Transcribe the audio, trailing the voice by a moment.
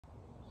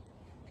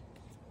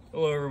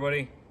Hello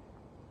everybody.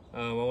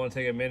 I want to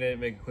take a minute and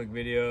make a quick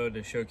video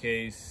to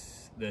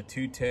showcase the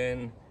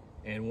 210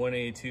 and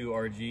 182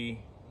 RG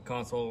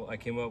console I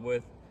came up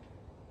with.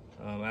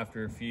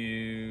 After a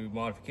few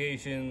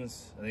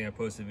modifications, I think I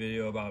posted a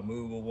video about a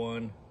movable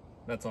one.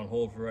 That's on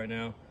hold for right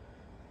now.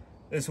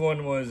 This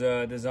one was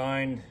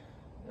designed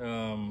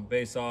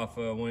based off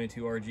a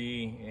 182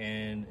 RG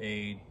and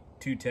a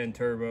 210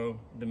 turbo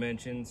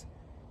dimensions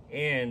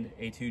and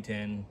a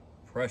 210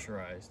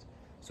 pressurized.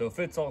 So it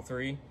fits all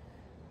three.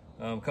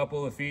 A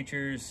couple of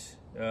features,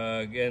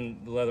 again,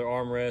 the leather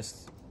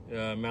armrest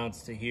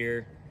mounts to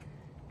here.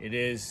 It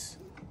is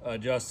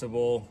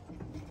adjustable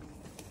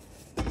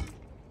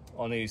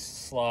on these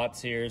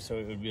slots here, so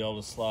it would be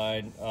able to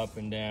slide up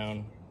and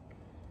down.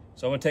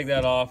 So I'm going to take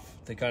that off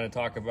to kind of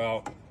talk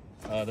about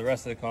the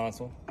rest of the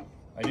console.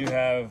 I do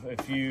have a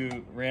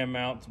few ram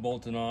mounts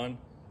bolted on.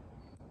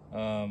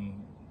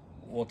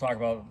 We'll talk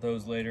about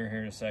those later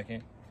here in a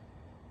second.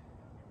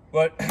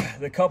 But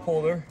the cup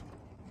holder,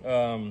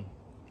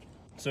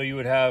 so you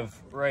would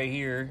have right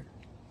here,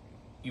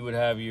 you would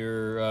have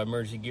your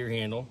emergency gear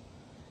handle.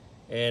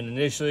 And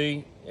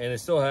initially, and it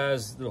still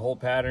has the whole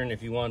pattern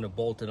if you wanted to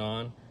bolt it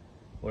on.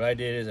 What I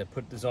did is I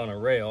put this on a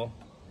rail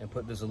and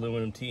put this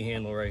aluminum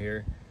T-handle right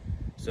here.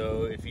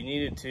 So if you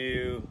needed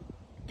to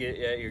get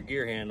at your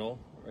gear handle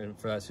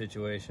for that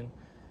situation,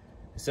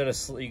 instead of,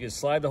 you can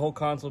slide the whole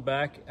console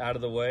back out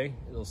of the way.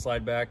 It'll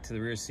slide back to the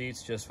rear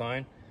seats just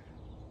fine.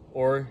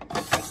 Or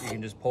you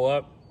can just pull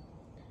up,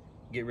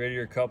 get rid of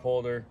your cup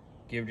holder,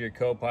 give it to your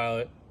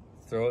co-pilot,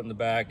 throw it in the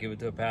back, give it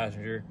to a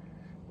passenger,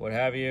 what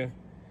have you,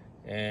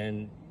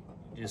 and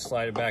just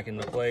slide it back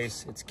into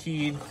place. It's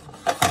keyed,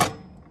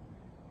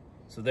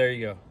 so there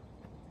you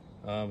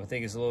go. I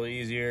think it's a little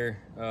easier.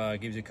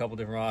 It gives you a couple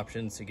different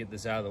options to get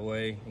this out of the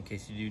way in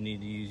case you do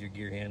need to use your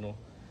gear handle.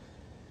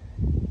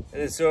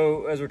 And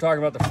so as we're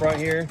talking about the front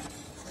here,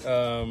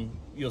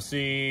 you'll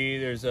see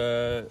there's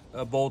a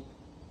bolt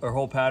or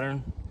hole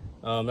pattern.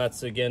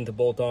 That's again to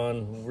bolt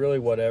on really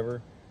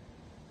whatever.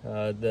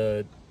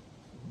 The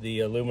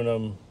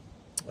aluminum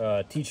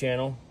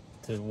T-channel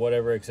to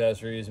whatever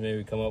accessories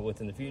maybe come up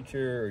with in the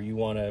future, or you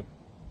want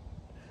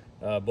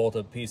to bolt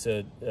a piece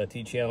of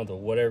T-channel to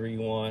whatever you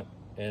want,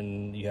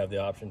 and you have the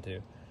option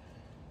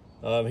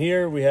to.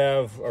 Here we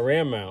have a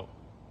ram mount.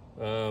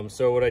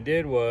 So what I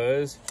did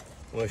was,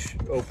 I'm going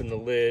to open the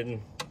lid.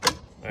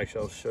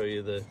 Actually, I'll show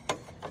you the,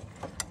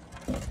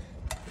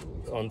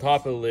 on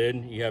top of the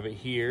lid, you have it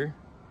here.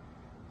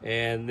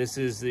 And this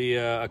is the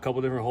a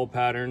couple different hole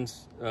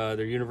patterns.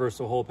 They're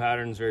universal hole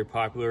patterns, very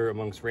popular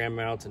amongst ram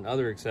mounts and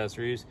other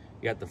accessories.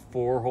 You got the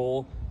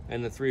 4-hole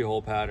and the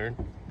 3-hole pattern.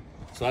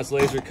 So that's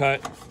laser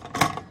cut.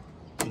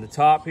 In the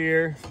top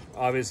here,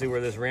 obviously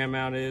where this ram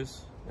mount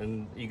is,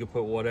 and you could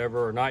put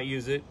whatever or not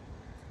use it.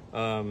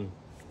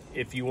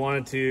 If you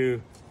wanted to,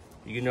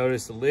 you can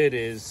notice the lid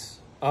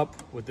is up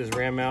with this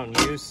ram mount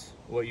in use.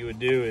 What you would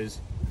do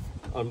is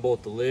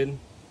unbolt the lid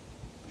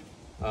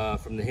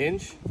from the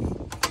hinge,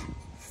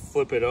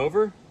 flip it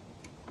over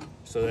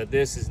so that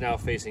this is now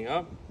facing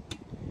up,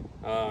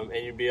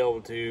 and you'd be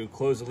able to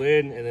close the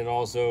lid, and then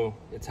also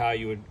it's how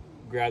you would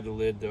grab the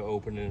lid to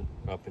open it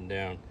up and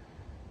down.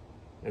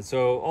 And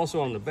so also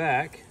on the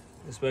back,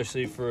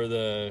 especially for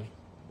the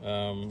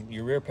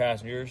your rear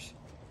passengers,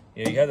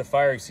 you have the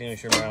fire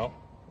extinguisher mount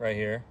right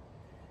here.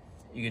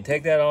 You can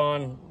take that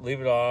on,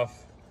 leave it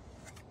off,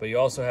 but you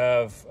also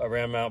have a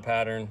ram mount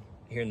pattern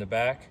here in the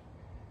back.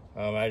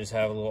 I just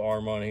have a little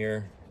arm on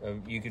here.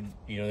 You could,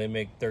 they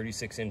make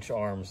 36-inch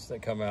arms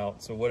that come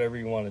out. So whatever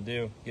you want to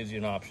do gives you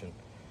an option.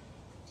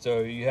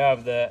 So you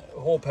have that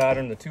hole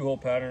pattern, the 2-hole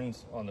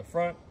patterns on the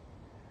front,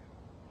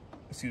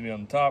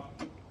 on the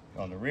top,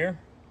 on the rear.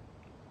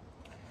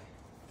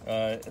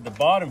 At the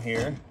bottom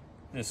here,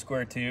 this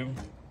square tube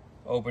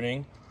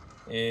opening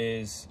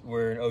is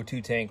where an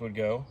O2 tank would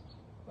go.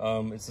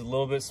 It's a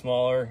little bit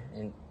smaller,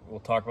 and we'll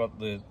talk about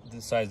the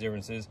size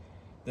differences,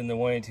 than the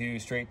 182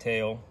 straight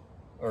tail,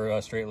 or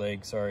straight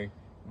leg, sorry,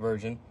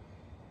 version.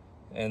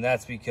 And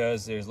that's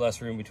because there's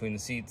less room between the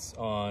seats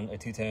on a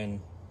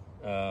 210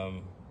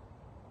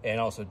 and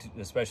also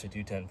especially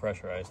 210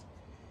 pressurized.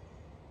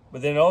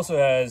 But then it also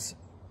has,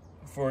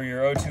 for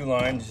your O2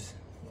 lines,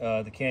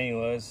 the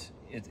cannulas,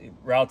 it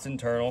routes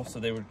internal, so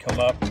they would come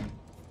up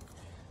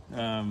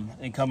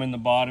and come in the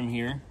bottom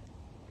here,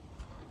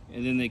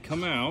 and then they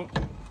come out.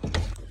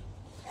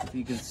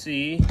 You can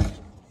see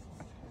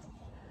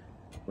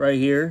right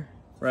here,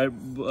 right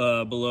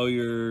below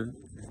your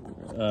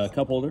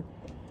cup holder,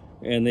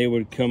 and they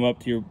would come up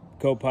to your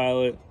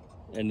co-pilot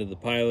and to the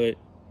pilot,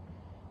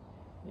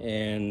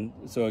 and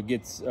so it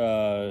gets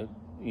you're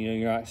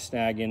not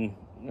snagging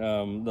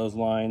those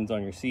lines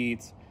on your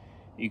seats.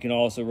 You can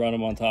also run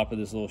them on top of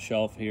this little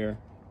shelf here,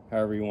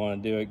 however you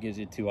want to do it. Gives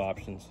you 2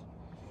 options.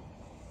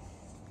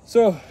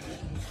 So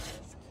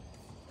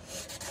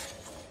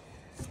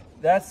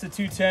that's the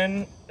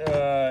 210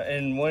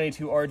 and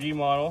 182 RG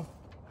model,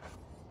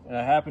 and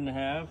I happen to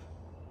have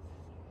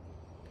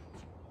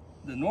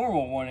the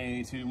normal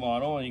 182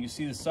 model, and you can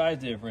see the size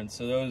difference.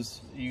 So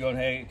those, you go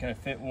ahead and kind of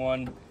fit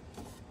one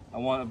I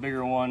want a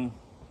bigger one.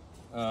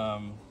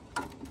 Let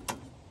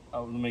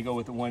me go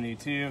with the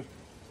 182.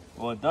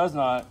 Well, it does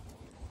not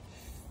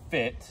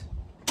fit.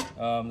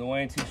 The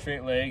 182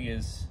 straight leg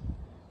is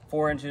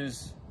 4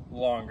 inches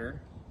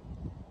longer.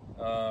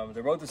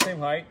 They're both the same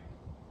height,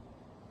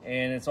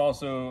 and it's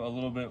also a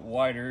little bit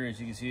wider. As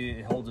you can see,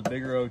 it holds a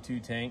bigger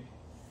O2 tank.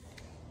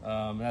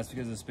 That's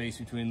because of the space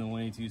between the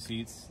 182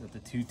 seats that the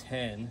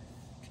 210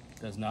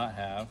 does not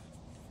have.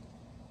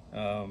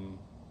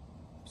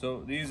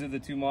 So these are the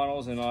two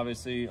models, and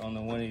obviously on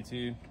the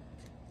 182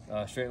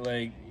 straight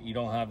leg, you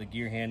don't have the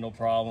gear handle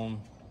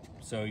problem,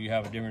 so you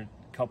have a different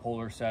cup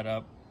holder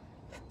setup.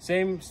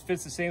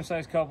 Fits the same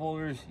size cup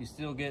holders. You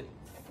still get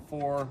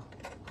 4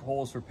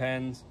 holes for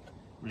pens,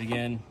 but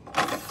again,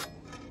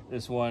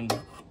 this one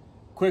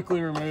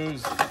quickly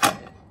removes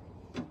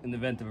in the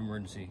event of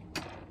emergency.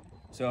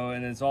 So,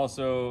 and it's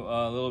also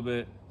a little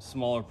bit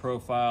smaller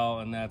profile,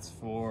 and that's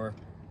for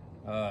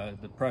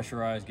the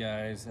pressurized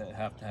guys that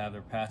have to have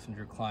their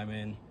passenger climb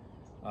in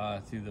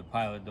through the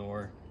pilot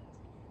door.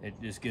 It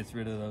just gets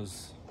rid of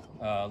those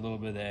little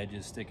bit of the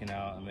edges sticking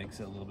out and makes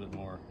it a little bit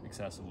more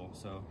accessible.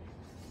 So,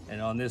 and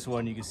on this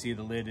one, you can see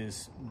the lid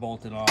is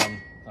bolted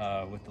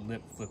on with the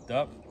lip flipped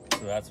up.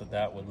 So that's what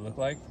that would look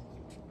like.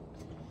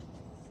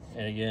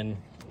 And again,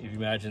 if you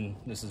imagine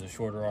this is a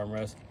shorter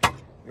armrest,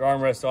 your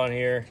armrest on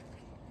here,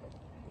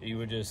 you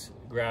would just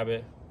grab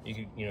it. You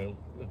could,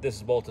 if this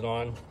is bolted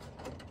on,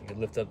 you could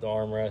lift up the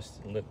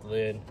armrest and lift the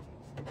lid,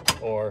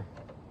 or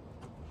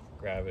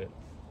grab it.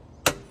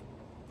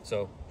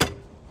 So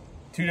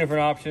 2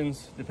 different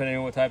options depending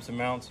on what types of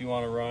mounts you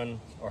want to run,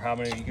 or how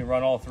many. You can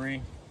run all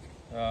 3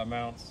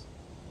 mounts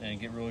and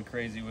get really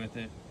crazy with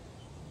it.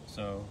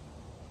 So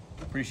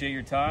appreciate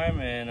your time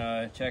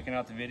and checking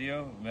out the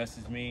video.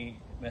 Message me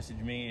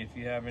if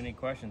you have any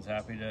questions.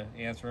 Happy to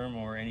answer them,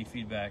 or any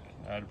feedback.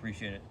 I'd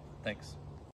appreciate it. Thanks.